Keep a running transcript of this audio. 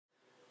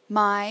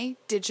My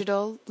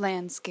digital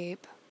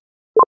landscape.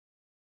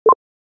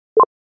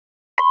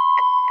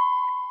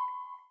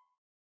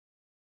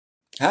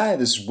 Hi,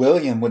 this is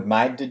William with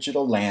My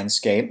Digital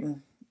Landscape,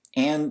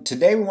 and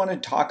today we want to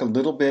talk a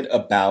little bit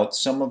about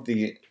some of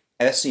the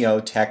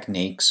SEO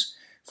techniques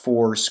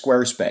for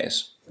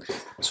Squarespace.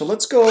 So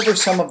let's go over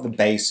some of the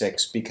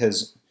basics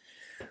because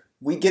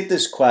we get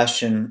this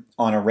question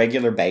on a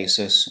regular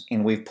basis,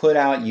 and we've put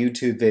out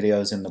YouTube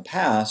videos in the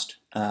past,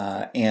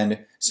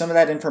 and some of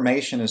that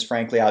information is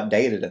frankly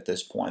outdated at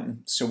this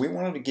point. So we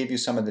wanted to give you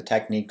some of the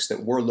techniques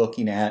that we're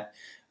looking at.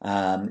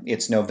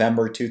 It's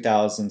November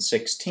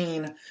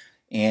 2016,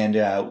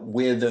 and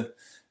with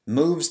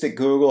moves that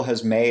Google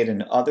has made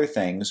and other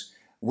things,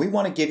 we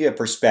want to give you a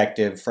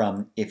perspective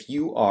from if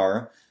you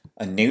are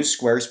a new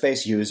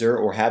Squarespace user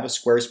or have a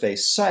Squarespace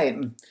site,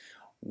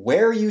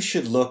 where you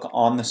should look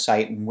on the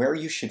site and where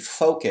you should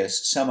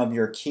focus some of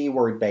your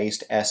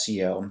keyword-based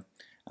SEO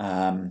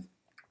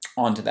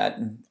onto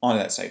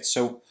that site.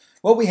 So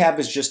what we have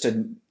is just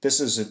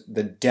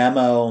the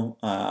demo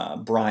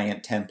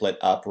Bryant template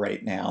up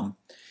right now.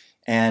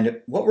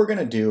 And what we're going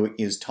to do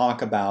is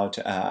talk about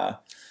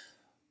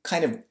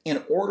kind of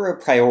in order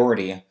of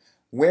priority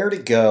where to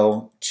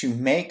go to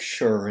make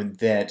sure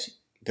that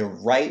the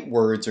right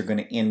words are going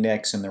to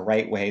index in the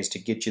right ways to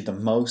get you the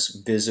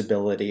most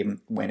visibility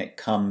when it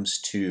comes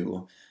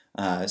to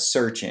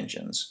search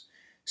engines.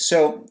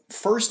 So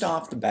first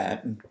off the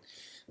bat,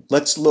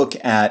 let's look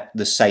at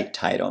the site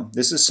title.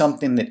 This is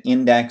something that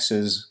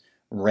indexes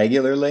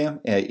regularly,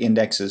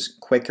 indexes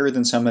quicker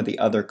than some of the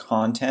other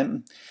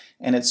content,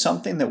 and it's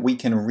something that we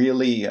can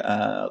really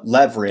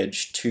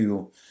leverage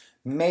to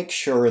make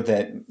sure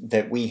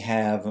that we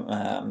have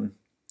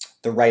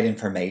the right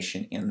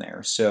information in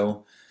there.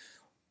 So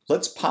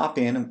let's pop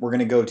in. We're going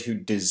to go to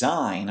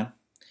Design,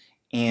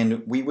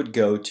 and we would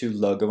go to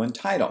Logo and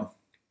Title.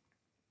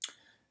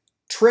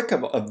 Trick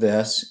of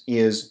this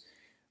is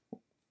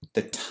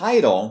the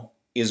title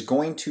is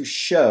going to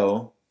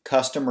show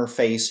customer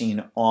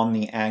facing on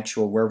the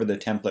actual, wherever the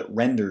template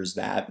renders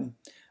that.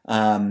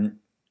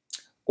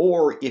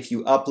 Or if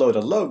you upload a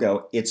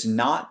logo, it's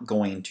not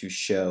going to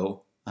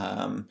show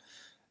on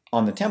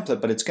the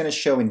template, but it's going to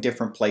show in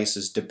different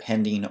places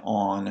depending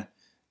on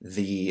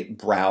the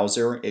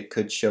browser. It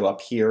could show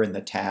up here in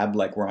the tab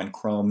like we're on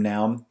Chrome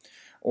now,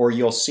 or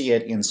you'll see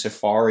it in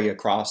Safari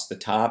across the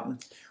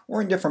top, or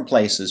in different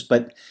places.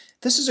 But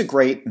this is a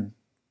great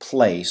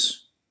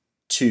place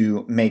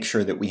to make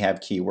sure that we have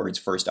keywords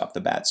first off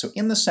the bat. So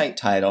in the site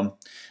title,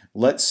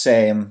 let's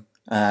say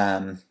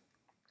my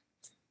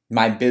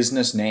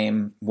business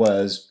name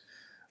was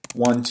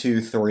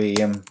 123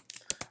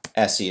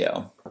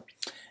 SEO.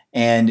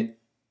 And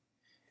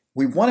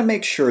we want to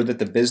make sure that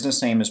the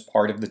business name is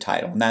part of the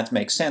title, and that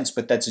makes sense,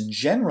 but that's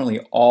generally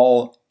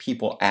all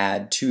people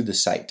add to the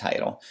site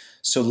title.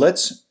 So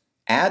let's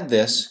add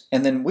this,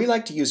 and then we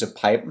like to use a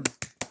pipe.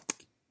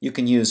 You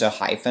can use a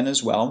hyphen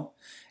as well.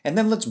 And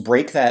then let's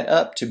break that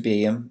up to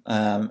be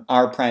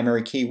our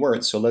primary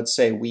keyword. So let's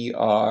say we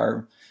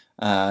are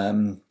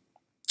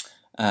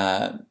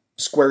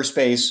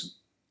Squarespace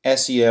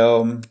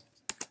SEO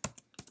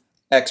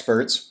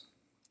experts.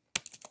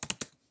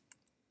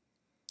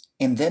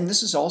 And then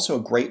this is also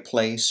a great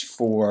place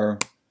for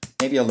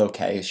maybe a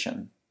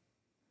location.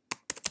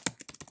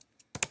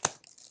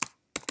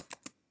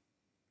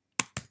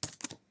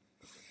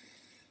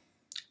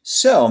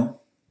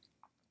 So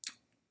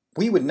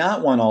we would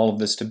not want all of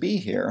this to be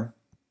here.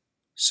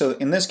 So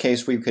in this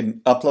case, we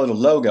could upload a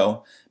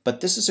logo, but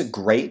this is a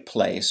great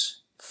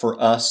place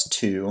for us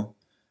to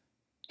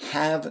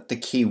have the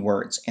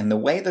keywords. And the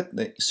way that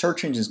the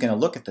search engine is going to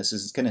look at this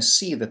is it's going to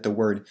see that the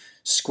word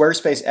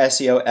Squarespace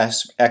SEO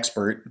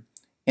expert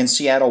in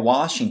Seattle,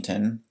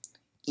 Washington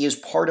is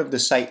part of the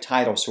site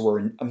title. So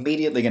we're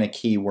immediately going to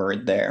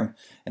keyword there,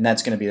 and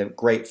that's going to be a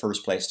great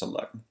first place to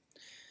look.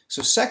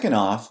 So second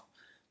off,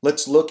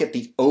 let's look at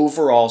the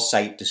overall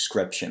site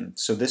description.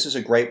 So this is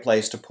a great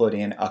place to put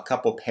in a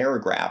couple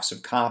paragraphs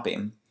of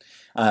copy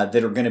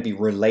that are going to be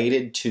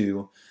related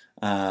to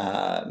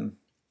that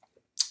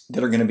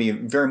are going to be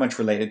very much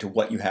related to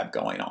what you have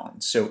going on.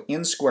 So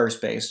in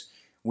Squarespace,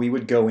 we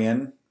would go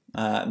in,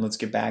 and let's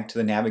get back to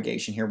the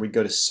navigation here. We'd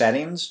go to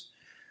Settings,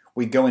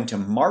 we go into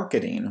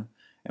Marketing,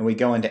 and we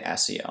go into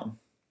SEO.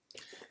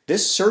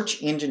 This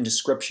search engine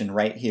description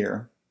right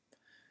here,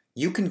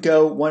 you can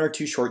go one or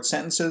two short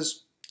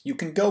sentences. You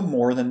can go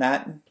more than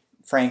that,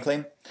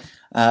 frankly,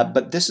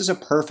 but this is a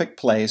perfect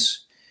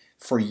place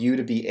for you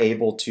to be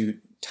able to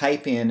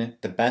type in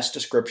the best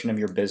description of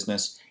your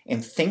business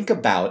and think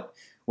about,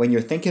 when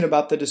you're thinking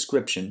about the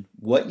description,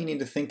 what you need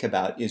to think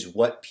about is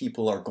what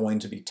people are going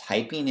to be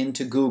typing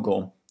into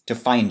Google to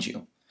find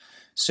you.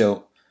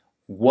 So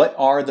what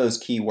are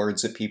those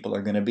keywords that people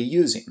are going to be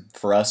using?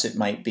 For us, it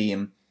might be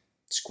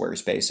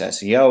Squarespace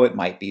SEO, it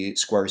might be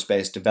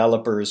Squarespace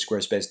developers,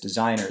 Squarespace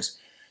designers.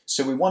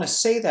 So we want to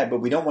say that,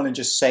 but we don't want to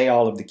just say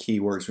all of the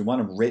keywords. We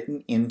want them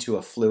written into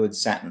a fluid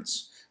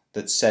sentence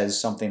that says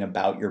something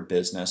about your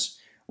business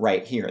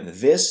right here.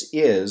 This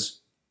is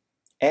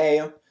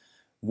a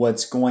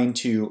what's going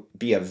to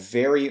be a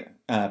very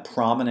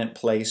prominent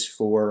place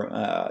for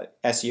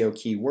SEO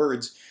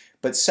keywords.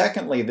 But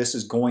secondly, this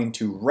is going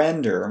to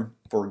render,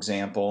 for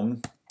example,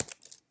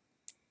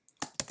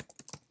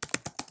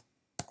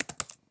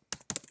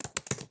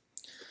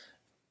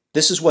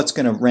 this is what's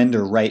going to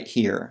render right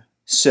here.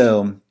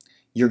 So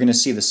you're going to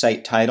see the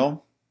site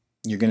title,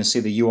 you're going to see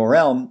the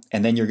URL,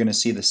 and then you're going to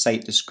see the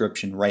site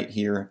description right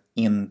here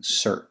in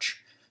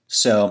search.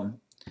 So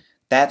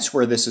that's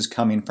where this is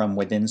coming from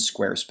within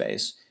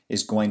Squarespace,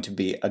 is going to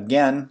be,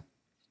 again,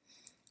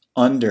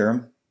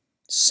 under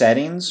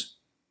Settings,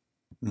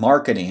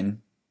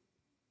 Marketing,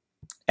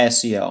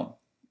 SEO.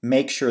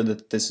 Make sure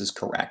that this is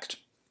correct.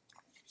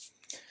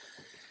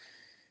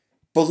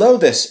 Below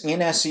this,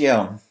 in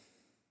SEO,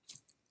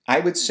 I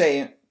would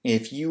say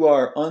if you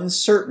are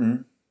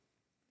uncertain,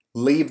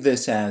 leave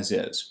this as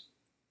is.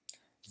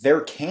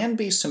 There can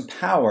be some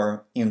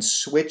power in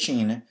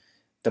switching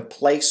the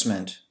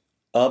placement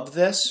of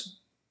this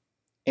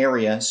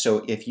area.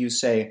 So if you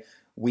say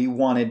we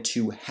wanted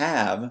to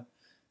have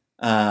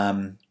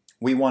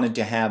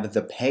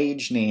the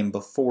page name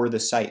before the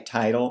site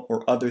title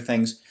or other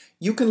things,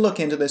 you can look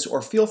into this,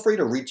 or feel free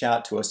to reach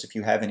out to us if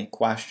you have any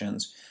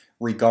questions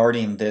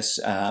regarding this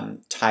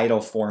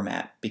title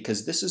format,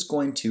 because this is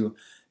going to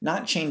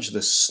not change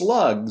the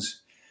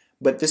slugs,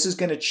 but this is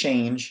going to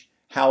change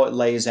how it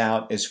lays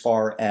out as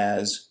far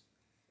as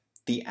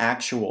the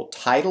actual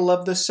title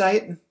of the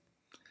site,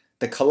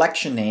 the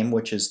collection name,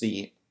 which is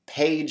the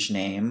page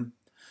name,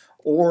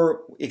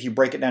 or if you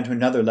break it down to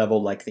another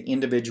level, like the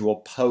individual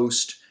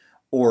post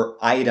or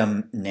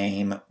item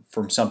name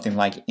from something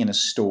like in a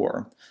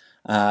store.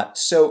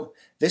 So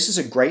this is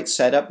a great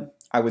setup.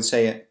 I would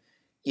say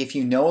if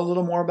you know a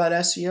little more about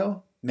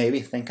SEO, maybe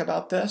think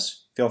about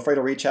this. Feel free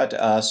to reach out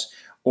to us.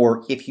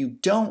 Or if you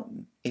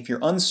don't, if you're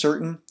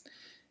uncertain,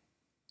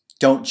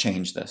 don't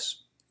change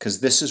this,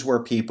 because this is where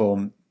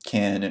people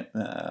can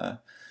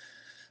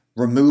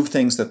remove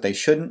things that they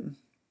shouldn't,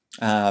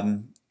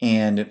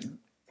 and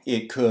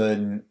it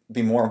could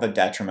be more of a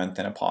detriment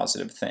than a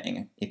positive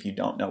thing if you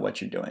don't know what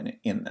you're doing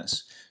in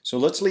this. So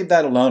let's leave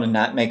that alone and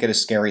not make it a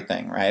scary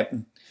thing, right?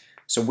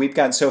 So we've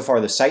got so far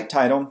the site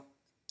title,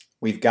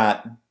 we've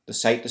got the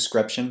site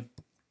description,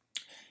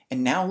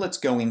 and now let's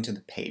go into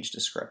the page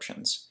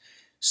descriptions.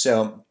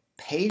 So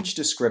page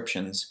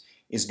descriptions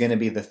is going to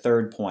be the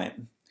third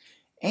point.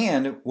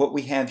 And what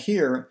we have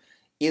here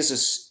is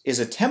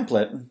a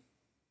template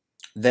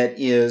that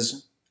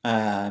is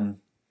a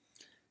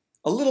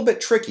little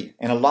bit tricky.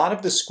 And a lot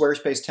of the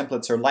Squarespace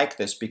templates are like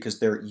this because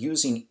they're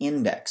using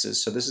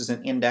indexes. So this is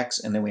an index,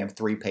 and then we have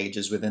 3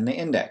 pages within the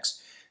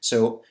index.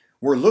 So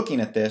we're looking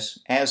at this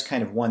as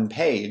kind of one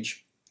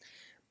page.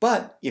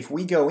 But if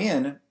we go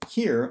in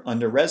here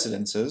under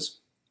Residences,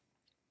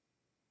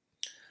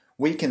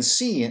 we can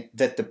see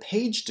that the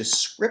page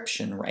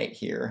description right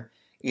here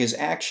is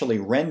actually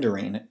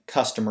rendering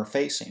customer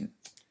facing.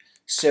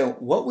 So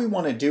what we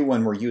want to do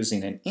when we're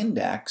using an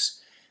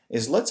index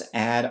is let's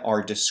add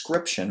our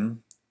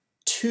description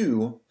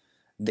to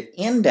the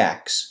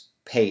index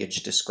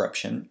page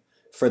description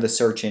for the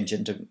search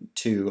engine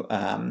to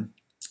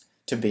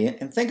be.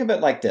 And think of it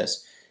like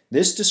this.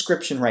 This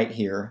description right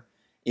here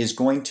is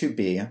going to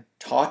be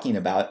talking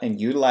about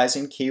and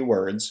utilizing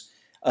keywords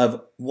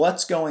of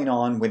what's going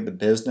on with the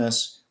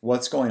business,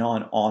 what's going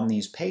on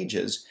these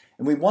pages.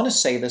 And we want to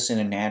say this in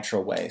a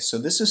natural way. So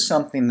this is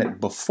something that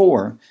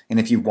before, and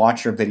if you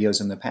watch our videos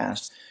in the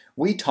past,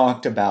 we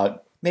talked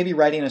about maybe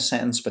writing a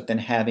sentence but then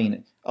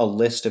having a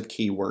list of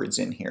keywords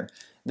in here.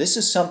 This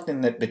is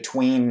something that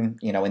between,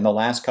 in the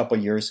last couple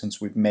of years since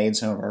we've made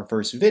some of our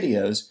first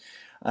videos,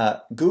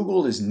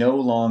 Google is no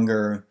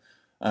longer,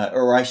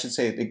 or I should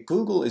say that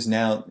Google is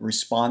now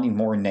responding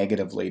more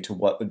negatively to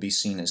what would be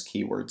seen as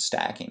keyword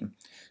stacking.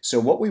 So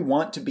what we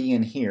want to be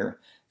in here,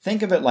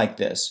 think of it like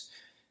this.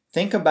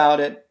 Think about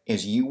it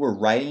as you were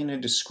writing a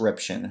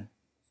description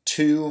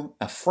to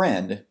a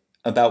friend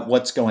about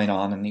what's going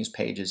on in these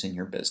pages in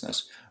your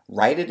business.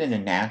 Write it in a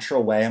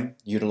natural way,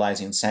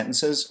 utilizing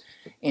sentences,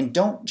 and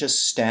don't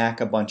just stack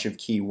a bunch of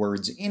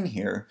keywords in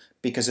here,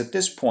 because at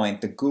this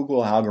point the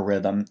Google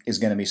algorithm is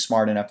going to be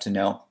smart enough to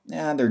know,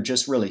 they're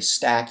just really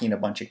stacking a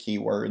bunch of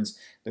keywords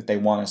that they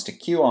want us to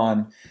queue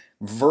on,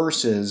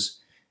 versus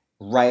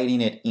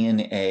writing it in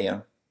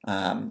a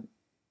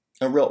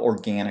real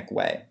organic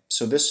way.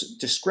 So this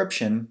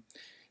description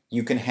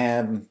you can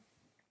have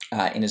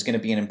and is going to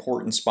be an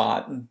important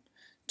spot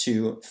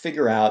to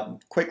figure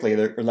out quickly,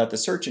 or let the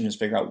search engines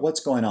figure out what's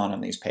going on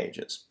these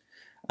pages.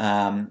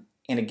 And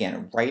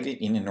again, write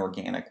it in an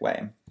organic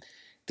way.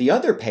 The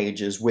other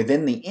pages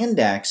within the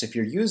index, if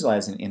you're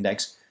utilizing an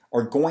index,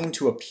 are going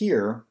to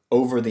appear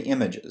over the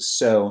images.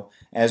 So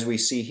as we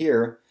see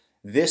here,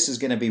 this is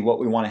going to be what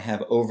we want to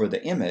have over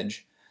the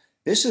image.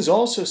 This is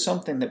also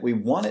something that we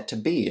want it to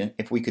be.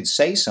 If we could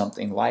say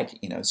something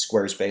like,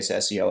 Squarespace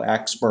SEO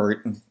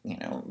expert,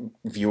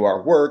 view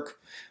our work,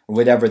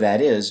 whatever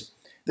that is,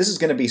 this is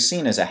going to be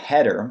seen as a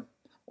header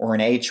or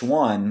an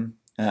H1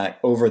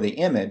 over the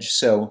image.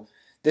 So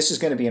this is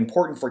going to be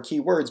important for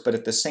keywords, but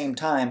at the same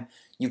time,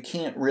 you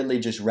can't really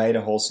just write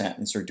a whole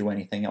sentence or do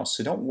anything else.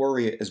 So don't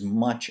worry as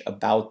much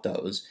about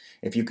those.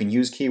 If you can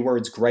use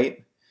keywords,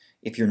 great.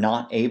 If you're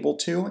not able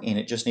to, and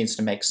it just needs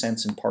to make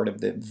sense in part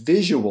of the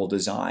visual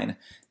design,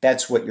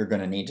 that's what you're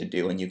going to need to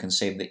do, and you can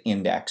save the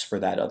index for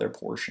that other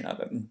portion of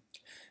it.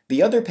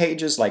 The other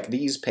pages, like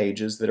these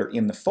pages that are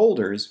in the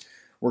folders,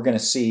 we're going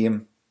to see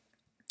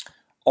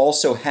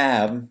also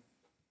have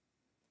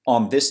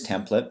on this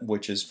template,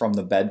 which is from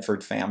the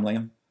Bedford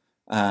family,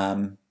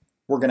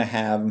 we're going to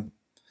have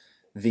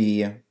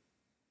the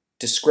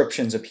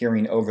descriptions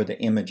appearing over the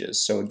images.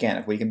 So again,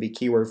 if we can be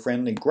keyword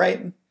friendly,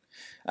 great.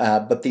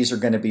 But these are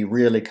going to be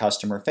really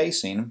customer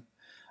facing.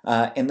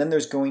 And then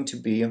there's going to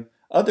be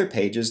other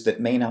pages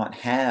that may not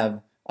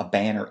have a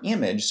banner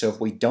image. So if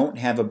we don't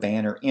have a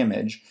banner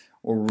image,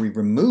 or we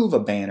remove a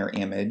banner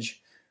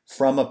image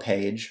from a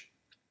page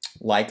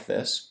like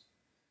this,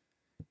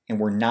 and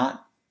we're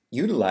not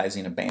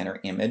utilizing a banner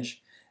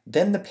image,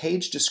 then the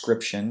page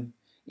description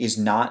is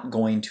not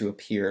going to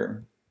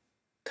appear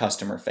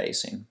customer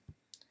facing.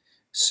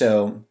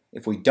 So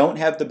if we don't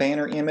have the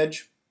banner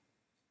image,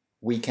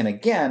 we can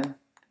again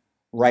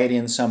write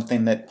in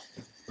something that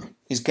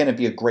is going to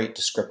be a great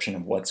description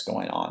of what's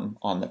going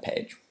on the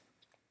page.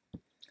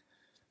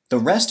 The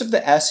rest of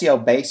the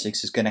SEO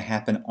basics is going to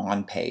happen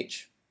on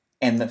page.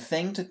 And the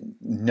thing to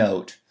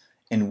note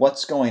in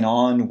what's going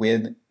on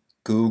with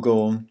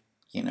Google,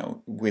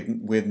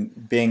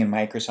 with Bing and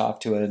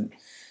Microsoft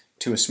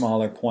to a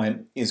smaller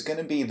point, is going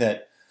to be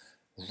that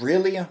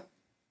really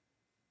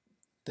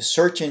the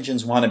search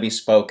engines want to be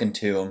spoken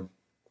to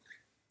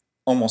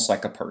almost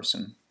like a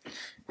person.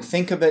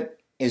 Think of it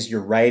as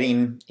you're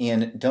writing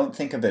in, don't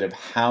think of it of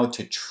how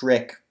to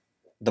trick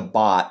the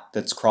bot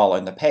that's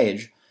crawling the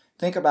page.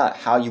 Think about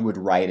how you would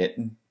write it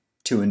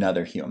to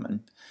another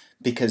human,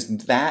 because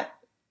that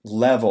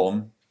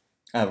level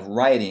of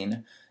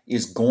writing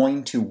is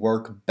going to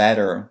work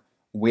better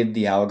with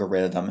the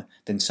algorithm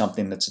than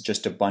something that's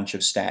just a bunch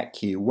of stacked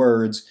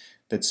keywords,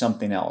 that's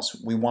something else.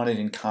 We want it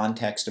in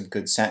context of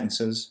good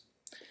sentences,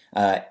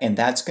 and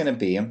that's going to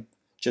be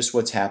just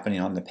what's happening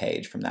on the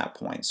page from that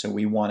point. So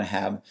we want to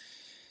have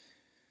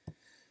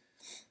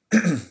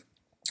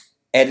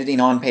editing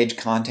on-page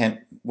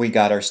content. We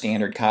got our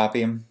standard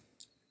copy.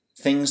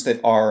 Things that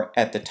are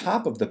at the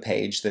top of the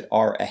page that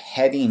are a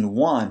heading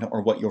 1,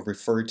 or what you'll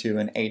refer to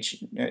in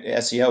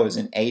SEO as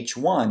an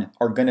H1,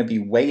 are going to be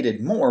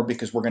weighted more,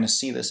 because we're going to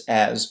see this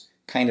as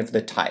kind of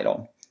the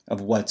title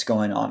of what's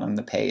going on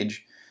the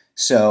page.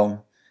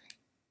 So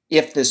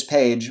if this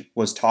page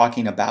was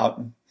talking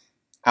about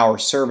our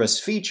service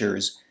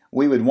features,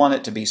 we would want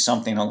it to be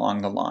something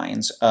along the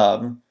lines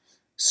of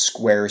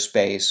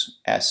Squarespace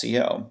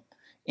SEO.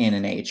 In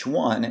an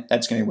H1,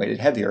 that's going to be weighted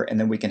heavier, and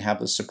then we can have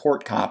the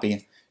support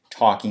copy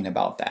talking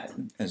about that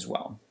as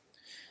well.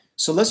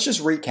 So let's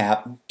just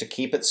recap to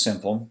keep it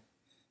simple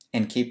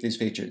and keep these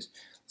features.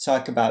 Let's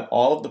talk about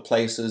all of the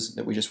places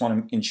that we just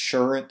want to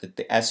ensure that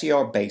the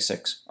SEO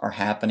basics are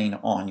happening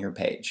on your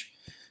page.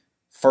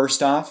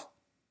 First off,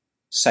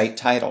 site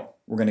title.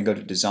 We're going to go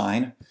to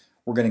design.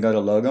 We're going to go to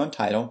logo and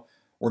title.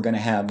 We're going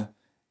to have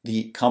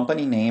the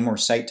company name or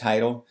site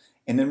title,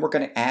 and then we're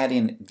going to add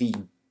in the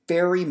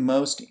very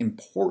most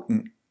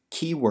important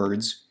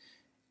keywords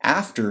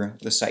after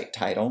the site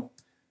title,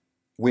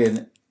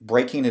 with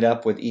breaking it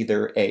up with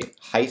either a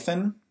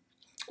hyphen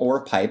or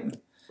a pipe,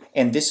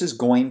 and this is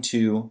going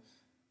to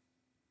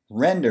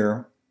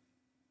render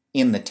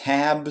in the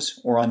tabs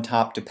or on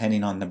top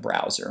depending on the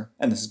browser,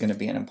 and this is going to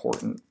be an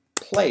important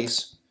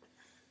place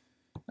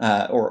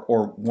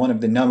or one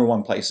of the number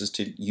one places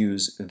to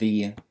use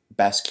the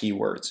best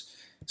keywords.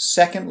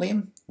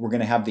 Secondly, we're going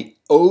to have the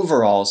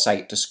overall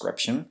site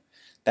description.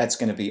 That's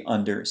going to be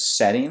under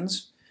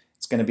settings,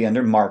 it's going to be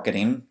under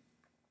marketing,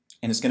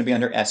 and it's going to be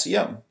under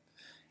SEO.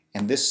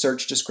 And this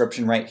search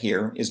description right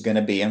here is going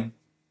to be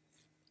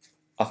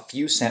a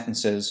few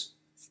sentences,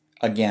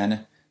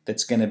 again,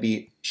 that's going to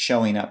be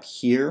showing up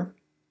here,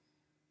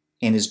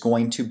 and is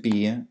going to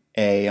be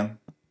a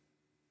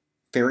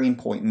very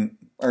important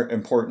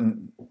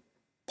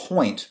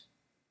point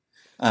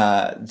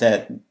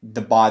that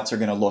the bots are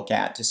going to look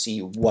at to see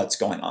what's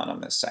going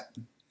on this site.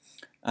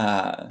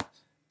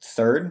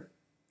 Third,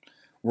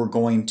 we're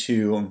going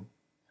to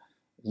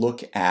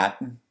look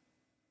at,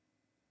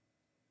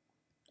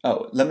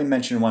 let me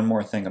mention one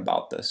more thing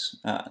about this.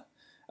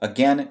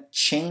 Again,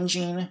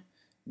 changing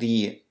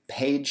the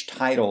page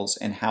titles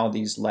and how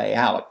these lay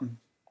out.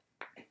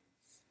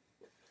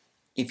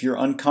 If you're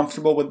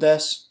uncomfortable with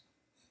this,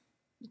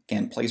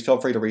 again, please feel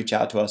free to reach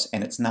out to us,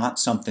 and it's not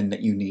something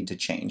that you need to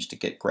change to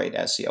get great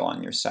SEO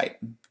on your site.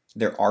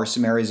 There are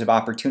some areas of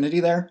opportunity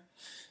there,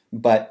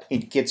 but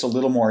it gets a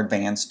little more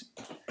advanced,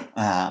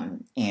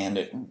 and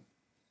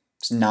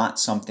it's not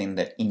something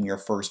that in your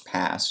first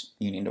pass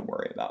you need to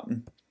worry about.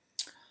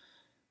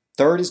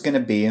 Third is going to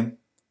be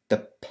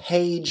the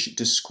page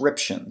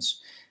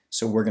descriptions.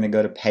 So we're going to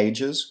go to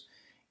pages,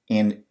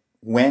 and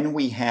when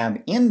we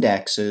have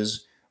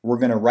indexes, we're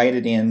going to write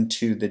it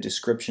into the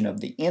description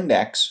of the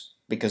index,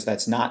 because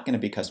that's not going to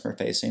be customer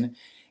facing.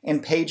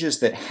 And pages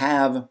that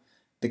have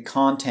the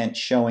content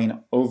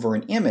showing over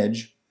an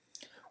image,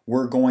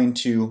 we're going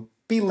to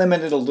be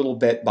limited a little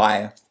bit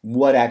by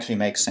what actually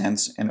makes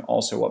sense and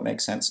also what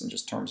makes sense in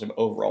just terms of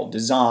overall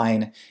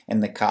design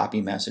and the copy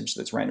message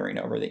that's rendering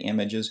over the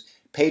images.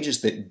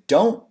 Pages that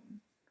don't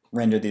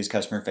render these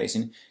customer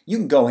facing, you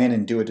can go in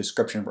and do a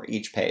description for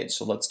each page.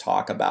 So let's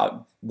talk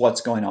about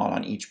what's going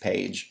on each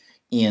page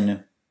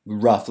in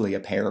roughly a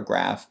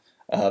paragraph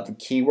of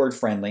keyword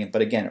friendly,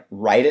 but again,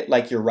 write it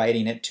like you're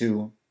writing it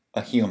to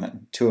a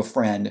human, to a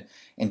friend,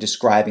 and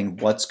describing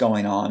what's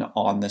going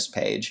on this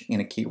page in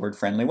a keyword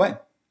friendly way.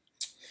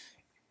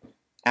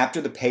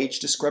 After the page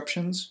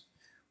descriptions,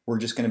 we're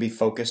just going to be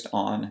focused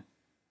on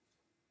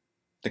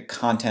the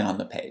content on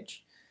the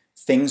page.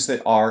 Things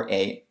that are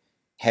a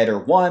header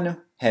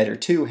 1, header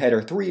 2,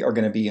 header 3 are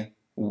going to be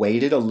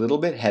weighted a little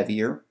bit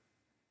heavier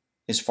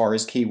as far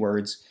as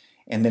keywords,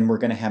 and then we're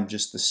going to have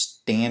just the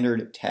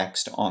standard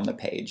text on the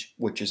page,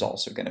 which is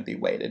also going to be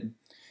weighted.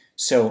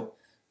 So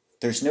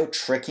there's no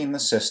tricking the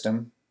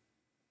system.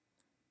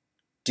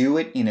 Do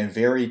it in a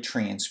very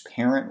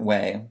transparent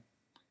way,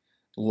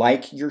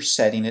 like you're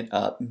setting it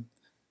up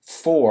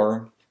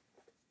for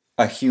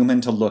a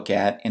human to look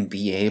at and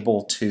be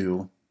able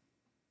to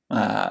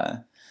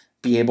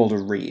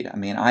read. I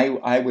mean,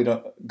 I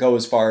would go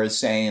as far as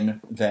saying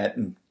that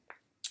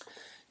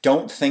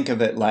don't think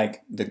of it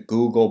like the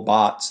Google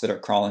bots that are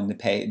crawling the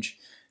page.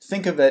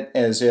 Think of it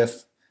as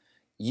if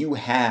you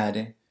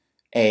had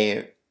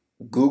a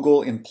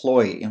Google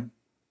employee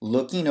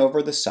looking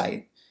over the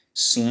site,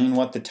 seeing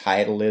what the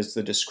title is,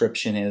 the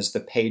description is, the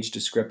page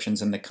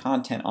descriptions, and the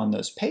content on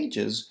those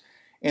pages,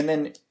 and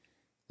then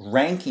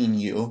ranking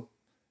you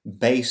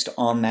based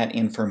on that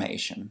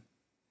information.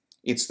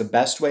 It's the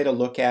best way to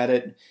look at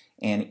it,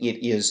 and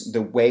it is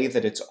the way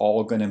that it's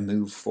all going to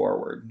move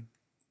forward.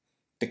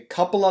 The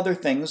couple other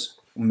things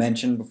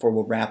mentioned before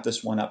we'll wrap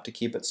this one up to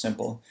keep it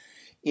simple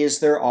is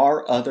there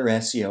are other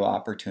SEO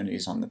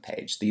opportunities on the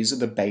page. These are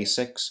the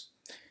basics.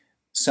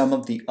 Some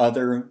of the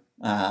other,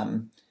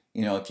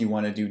 if you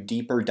want to do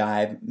deeper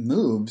dive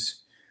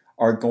moves,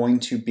 are going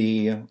to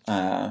be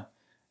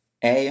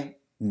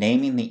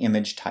naming the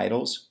image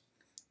titles.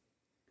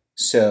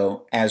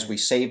 So as we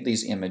save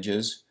these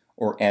images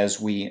or as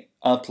we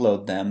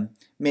upload them,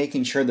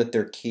 making sure that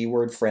they're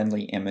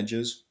keyword-friendly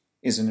images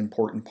is an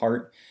important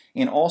part.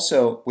 And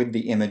also with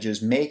the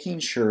images, making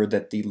sure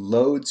that the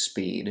load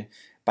speed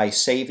by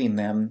saving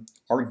them,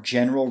 our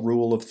general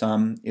rule of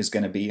thumb is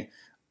going to be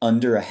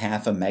under a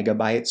half a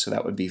megabyte, so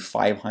that would be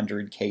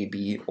 500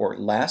 KB or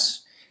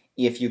less,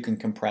 if you can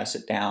compress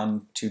it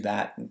down to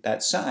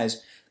that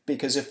size.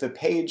 Because if the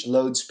page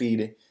load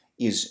speed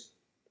is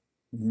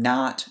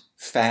not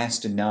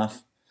fast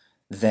enough,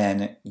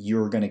 then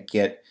you're going to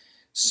get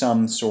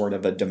some sort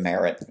of a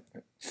demerit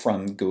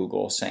from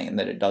Google saying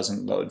that it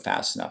doesn't load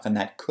fast enough, and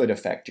that could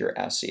affect your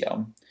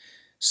SEO.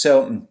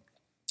 So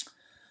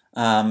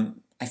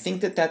I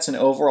think that that's an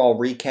overall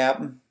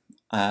recap.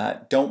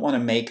 Don't want to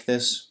make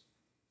this,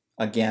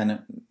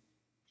 again,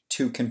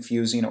 too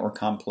confusing or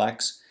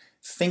complex.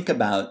 Think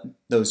about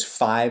those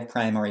 5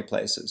 primary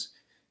places: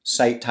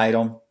 site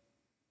title,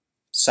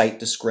 site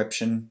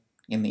description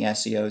in the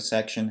SEO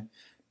section,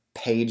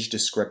 page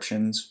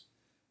descriptions,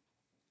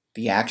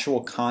 the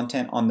actual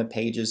content on the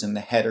pages and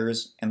the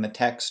headers and the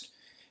text,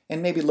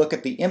 and maybe look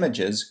at the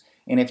images.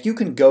 And if you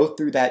can go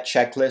through that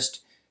checklist,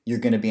 you're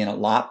going to be in a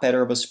lot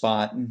better of a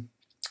spot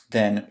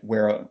than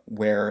where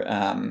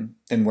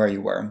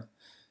you were.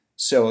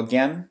 So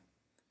again,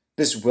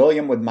 this is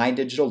William with My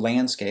Digital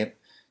Landscape.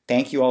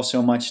 Thank you all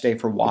so much today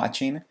for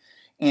watching.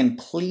 And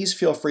please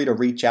feel free to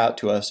reach out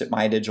to us at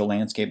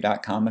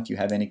mydigitallandscape.com if you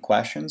have any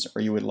questions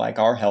or you would like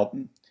our help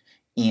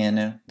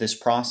in this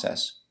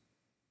process.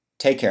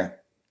 Take care.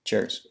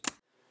 Cheers.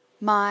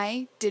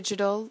 My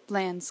Digital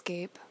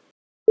Landscape.